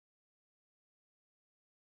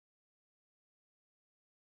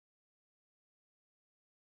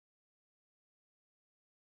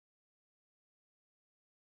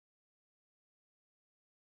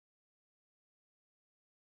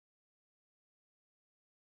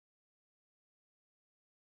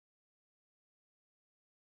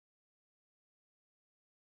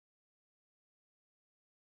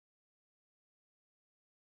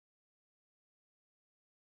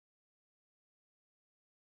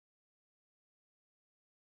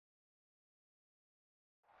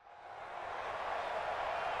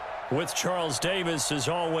With Charles Davis, as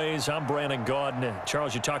always, I'm Brandon Gaudin.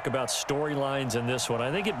 Charles, you talk about storylines in this one. I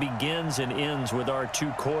think it begins and ends with our two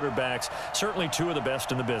quarterbacks, certainly two of the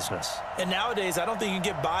best in the business. And nowadays, I don't think you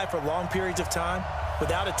can get by for long periods of time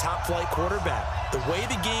without a top-flight quarterback. The way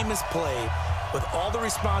the game is played, with all the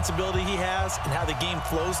responsibility he has and how the game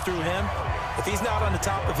flows through him, if he's not on the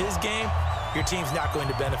top of his game, your team's not going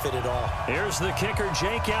to benefit at all. Here's the kicker,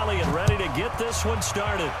 Jake Elliott, ready to get this one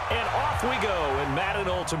started. And off we go in Madden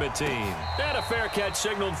Ultimate Team. And a fair catch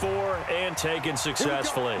signaled for and taken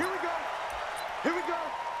successfully. Here we go. Here we go.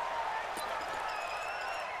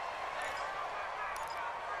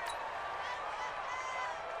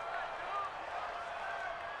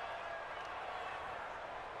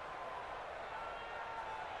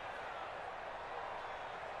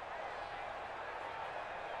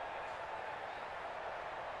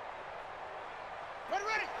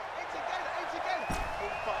 Ready. 8 together.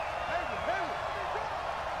 45. Hayward.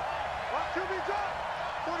 Watch QB drop.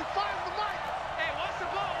 45 is the mic. Hey, watch the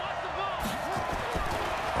ball.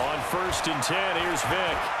 On 1st and 10, here's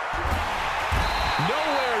Vic.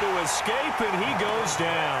 Nowhere to escape, and he goes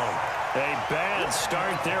down. A bad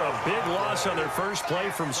start there. A big loss on their first play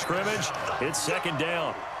from scrimmage. It's 2nd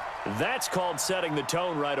down. That's called setting the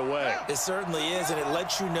tone right away. It certainly is, and it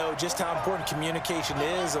lets you know just how important communication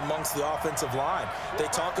is amongst the offensive line. They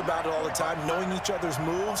talk about it all the time, knowing each other's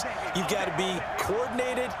moves. You've got to be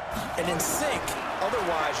coordinated and in sync.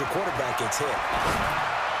 Otherwise, your quarterback gets hit.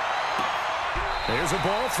 There's a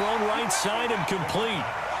ball thrown right side and complete.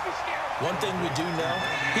 One thing we do know,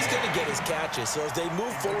 he's going to get his catches. So as they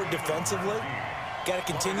move forward defensively, got to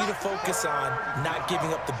continue to focus on not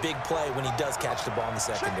giving up the big play when he does catch the ball in the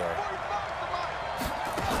secondary.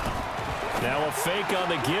 Now a fake on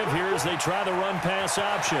the give here as they try the run-pass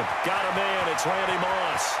option. Got a man. It's Randy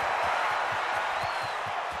Moss.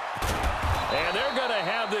 And they're going to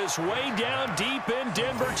have this way down deep in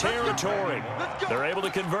Denver territory. They're able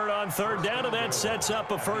to convert on 3rd down, and that sets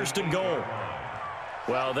up a 1st and goal.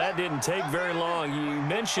 Well, that didn't take very long. You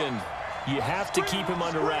mentioned you have to keep him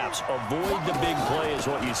under wraps. Avoid the big play is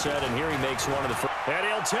what you said, and here he makes one of the first. And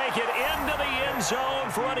he'll take it into the end zone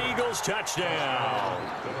for an Eagles touchdown.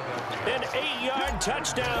 An 8-yard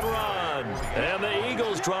touchdown run. And the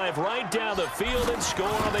Eagles drive right down the field and score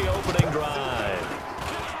on the opening drive.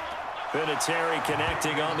 Vinatieri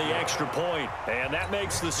connecting on the extra point, and that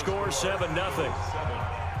makes the score 7-0.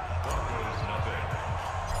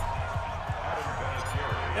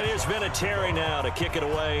 And here's Vinatieri now to kick it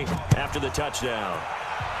away after the touchdown.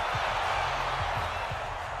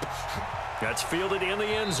 That's fielded in the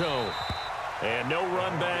end zone. And no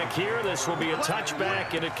run back here. This will be a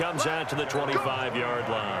touchback, and it comes out to the 25-yard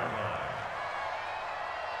line.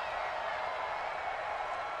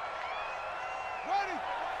 Ready.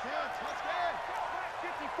 10, let's go.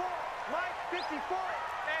 54. Right, 54.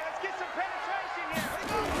 Hey, let's get some penetration here.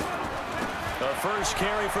 The first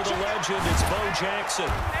carry for the legend, it's Bo Jackson.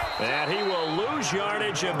 And he will lose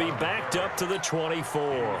yardage and be backed up to the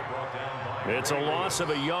 24. It's a loss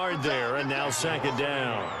of a yard there, and now 2nd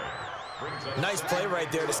down. Nice play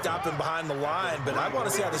right there to stop him behind the line, but I want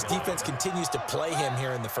to see how this defense continues to play him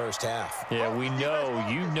here in the first half. Yeah, we know.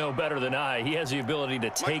 You know better than I. He has the ability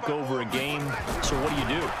to take over a game. So what do you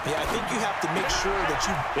do? Yeah, I think you have to make sure that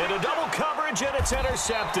you... In a double coverage, and it's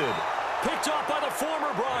intercepted. Picked off by the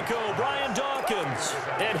former Bronco, Brian Dawkins.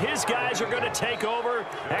 And his guys are going to take over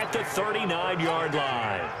at the 39-yard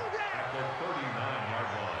line.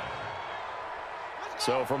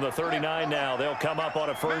 So from the 39 now, they'll come up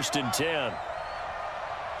on a 1st and 10.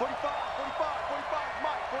 45,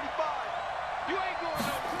 Mike, 45. You ain't going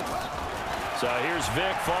nowhere. So here's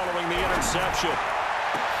Vic following the interception.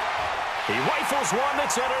 He rifles one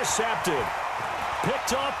that's intercepted.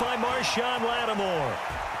 Picked off by Marshawn Lattimore.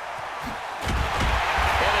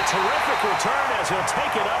 And a terrific return as he'll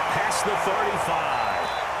take it up past the 35.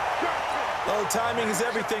 Well, timing is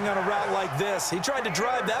everything on a route like this. He tried to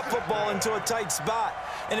drive that football into a tight spot.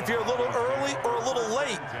 And if you're a little early or a little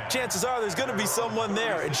late, chances are there's going to be someone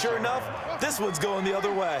there. And sure enough, this one's going the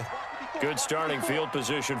other way. Good starting field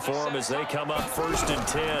position for him as they come up 1st and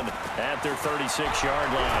 10 at their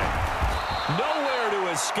 36-yard line. Nowhere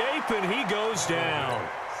to escape, and he goes down.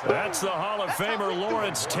 That's the Hall of Famer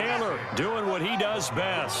Lawrence Taylor doing what he does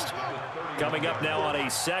best. Coming up now on a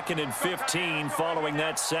 2nd and 15 following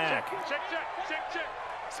that sack.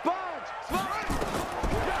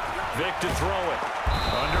 Vic to throw it.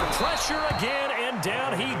 Under pressure again, and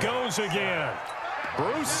down he goes again.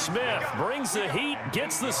 Bruce Smith brings the heat,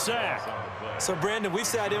 gets the sack. So, Brandon, we've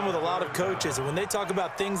sat in with a lot of coaches, and when they talk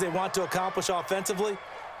about things they want to accomplish offensively,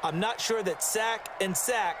 I'm not sure that sack and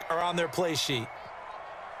sack are on their play sheet.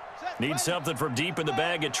 Need something from deep in the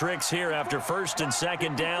bag of tricks here after first and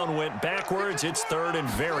second down went backwards. It's third and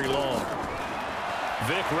very long.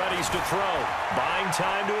 Vic readies to throw. Buying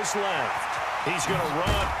time to his left. He's going to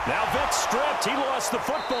run. Now Vic's stripped. He lost the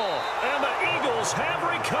football. And the Eagles have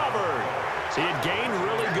recovered. He had gained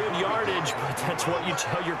really good yardage, but that's what you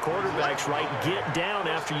tell your quarterbacks, right? Get down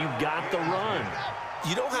after you got the run.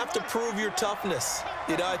 You don't have to prove your toughness.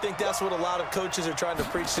 You know, I think that's what a lot of coaches are trying to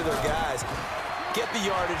preach to their guys. Get the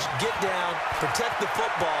yardage, get down, protect the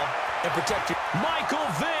football, and protect your... Michael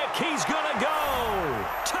Vick, he's going to go.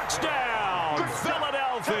 Touchdown,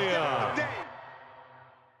 Philadelphia.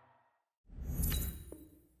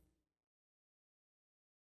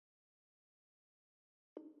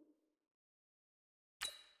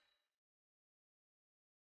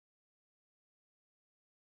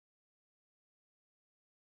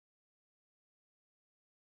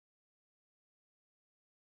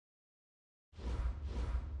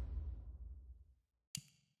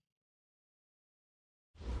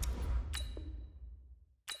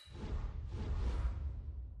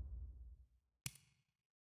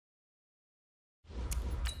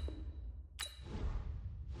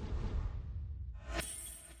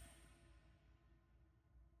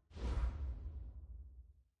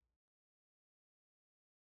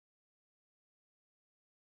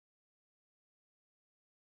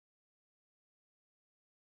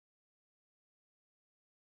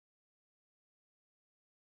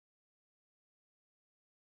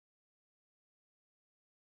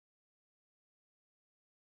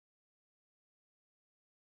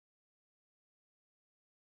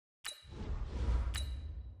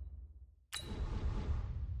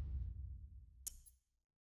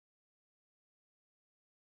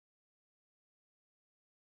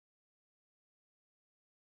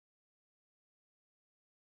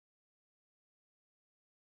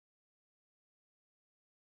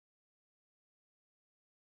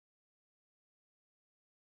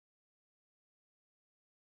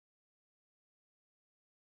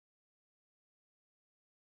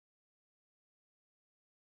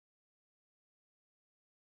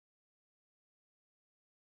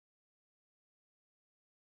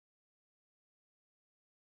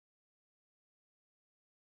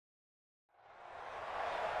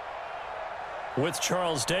 With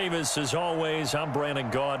Charles Davis, as always, I'm Brandon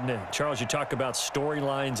Gaudin. Charles, you talk about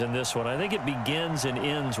storylines in this one. I think it begins and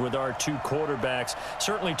ends with our two quarterbacks,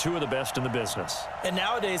 certainly two of the best in the business. And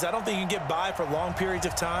nowadays, I don't think you can get by for long periods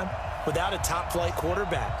of time without a top-flight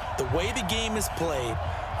quarterback. The way the game is played,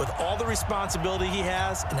 with all the responsibility he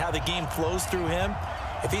has and how the game flows through him,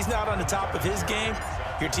 if he's not on the top of his game,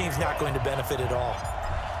 your team's not going to benefit at all.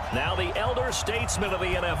 Now the elder statesman of the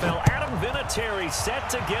NFL, Adam Vinatieri, set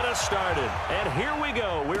to get us started. And here we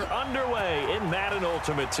go. We're underway in Madden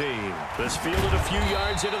Ultimate Team. This fielded a few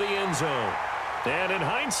yards into the end zone. And in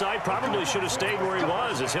hindsight, probably should have stayed where he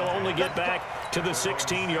was, as he'll only get back to the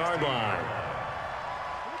 16-yard line.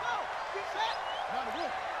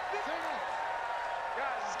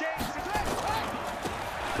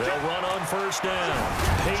 They'll run on first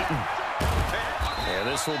down. Peyton. And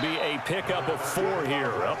this will be a pickup of 4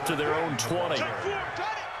 here, up to their own 20.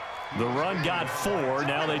 The run got 4.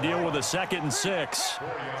 Now they deal with a 2nd and 6. Second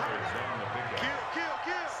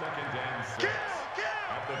and 6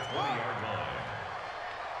 at the 20-yard line.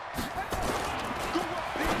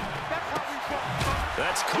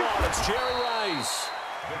 That's caught. It's Jerry Rice.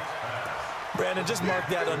 Brandon, just mark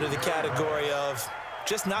that under the category of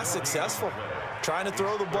just not successful. Trying to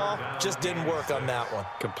throw the ball, just didn't work on that one.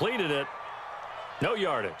 Completed it. No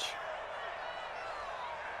yardage.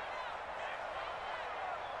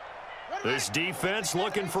 This defense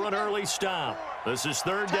looking for an early stop. This is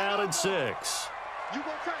 3rd down and 6.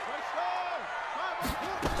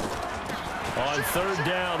 On 3rd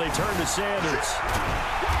down, they turn to Sanders.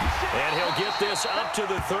 And he'll get this up to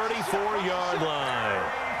the 34-yard line.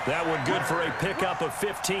 That one good for a pickup of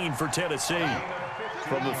 15 for Tennessee.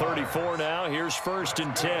 From the 34 now, here's 1st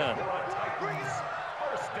and 10.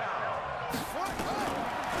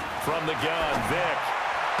 From the gun, Vick.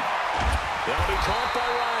 That'll be caught by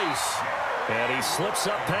Rice. And he slips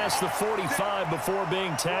up past the 45 before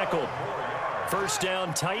being tackled. First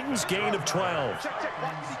down, Titans, gain of 12.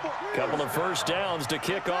 Couple of first downs to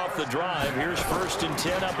kick off the drive. Here's 1st and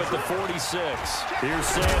 10 up at the 46. Here's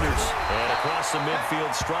Sanders. And across the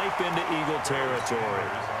midfield stripe into Eagle territory.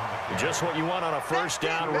 Just what you want on a first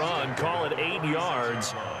down run. Call it 8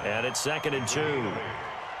 yards. And it's 2nd and 2.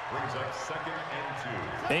 Brings up 2nd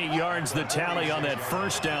and 2. 8 yards the tally on that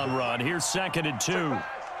first down run. Here's 2nd and 2.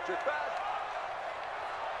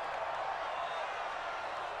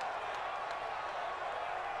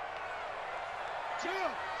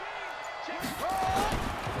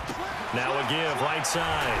 Now a give, right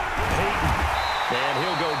side. Peyton. And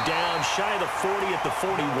he'll go down shy of the 40 at the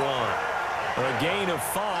 41. A gain of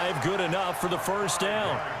 5, good enough for the first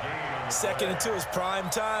down. 2nd and 2 is prime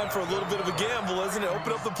time for a little bit of a gamble, isn't it?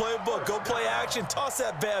 Open up the playbook, go play action, toss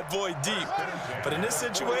that bad boy deep. But in this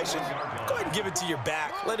situation, go ahead and give it to your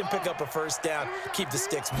back. Let him pick up a first down. Keep the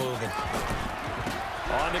sticks moving.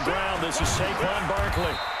 On the ground, this is Saquon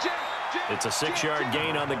Barkley. It's a 6-yard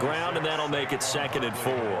gain on the ground, and that'll make it 2nd and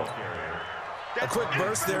 4. A quick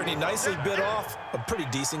burst there, and he nicely bit off a pretty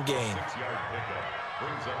decent gain. 6-yard pickup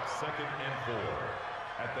brings up 2nd and 4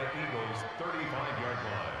 at the Eagles' 35-yard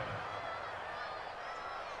line.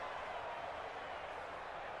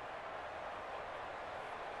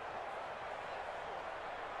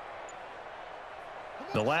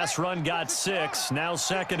 The last run got 6, now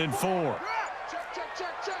 2nd and 4.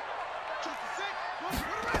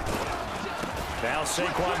 Now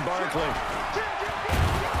Saquon Barkley.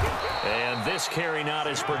 And this carry not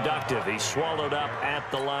as productive. He's swallowed up at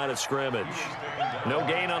the line of scrimmage. No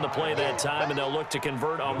gain on the play that time, and they'll look to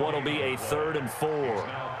convert on what will be a 3rd and 4.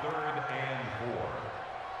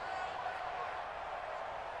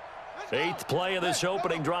 Eighth play of this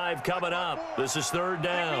opening drive coming up. This is 3rd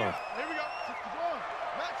down.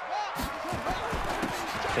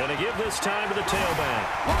 And to give this time to the tailback.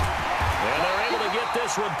 And they're able to get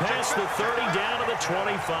this one past the 30 down to the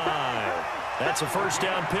 25. That's a first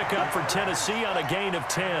down pickup for Tennessee on a gain of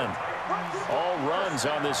 10. All runs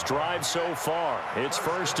on this drive so far. It's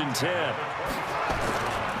 1st and 10.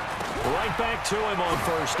 Right back to him on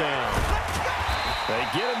first down. They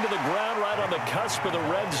get him to the ground right on the cusp of the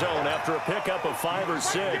red zone after a pickup of 5 or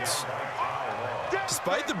 6.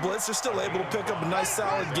 Despite the blitz, they're still able to pick up a nice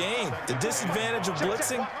solid gain. The disadvantage of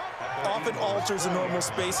blitzing often alters the normal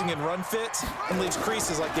spacing and run fits and leaves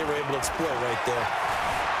creases like they were able to exploit right there.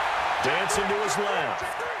 Dancing to his left.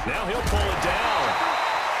 Now he'll pull it down.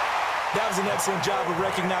 That was an excellent job of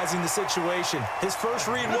recognizing the situation. His first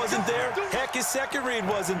read wasn't there. Heck, his second read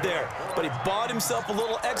wasn't there. But he bought himself a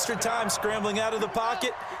little extra time scrambling out of the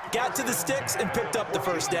pocket, got to the sticks, and picked up the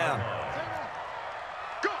first down.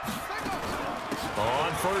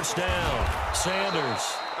 On first down,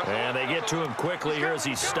 Sanders. And they get to him quickly here as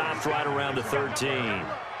he stopped right around the 13.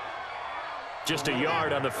 Just a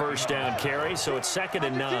yard on the first down carry, so it's 2nd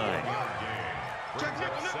and 9.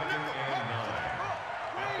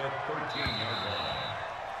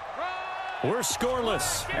 We're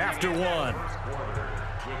scoreless after 1.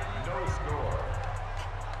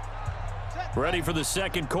 Ready for the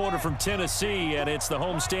second quarter from Tennessee, and it's the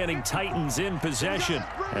homestanding Titans in possession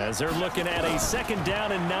as they're looking at a 2nd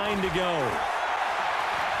down and 9 to go.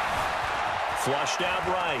 Flushed out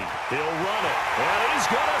right. He'll run it. And he's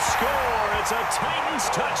going to score. It's a Titans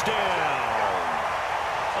touchdown.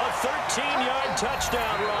 A 13-yard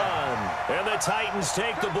touchdown run. And the Titans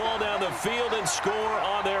take the ball down the field and score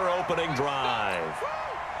on their opening drive.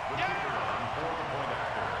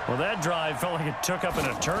 Well, that drive felt like it took up an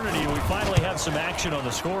eternity. We finally have some action on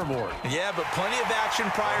the scoreboard. Yeah, but plenty of action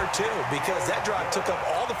prior to, because that drive took up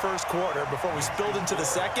all the first quarter before we spilled into the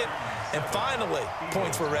second, and finally,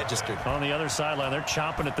 points were registered. On the other sideline, they're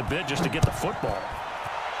chomping at the bit just to get the football.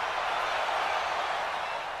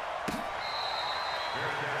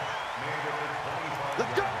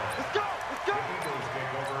 Let's go! Let's go! Let's go! Eagles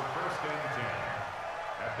take over 1st and 10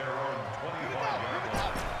 at their own 25-yard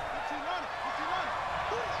line.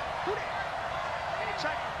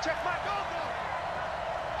 Check my goal, though.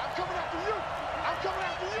 I'm coming after you. I'm coming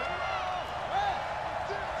after you.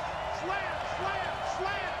 Slam, slam,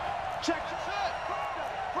 slam. Check.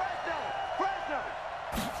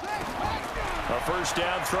 A first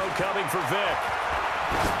down throw coming for Vic.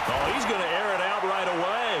 Oh, he's going to air it out right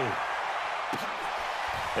away.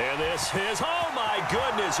 And this is, oh my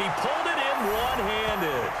goodness, he pulled it in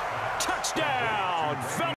one-handed. Touchdown!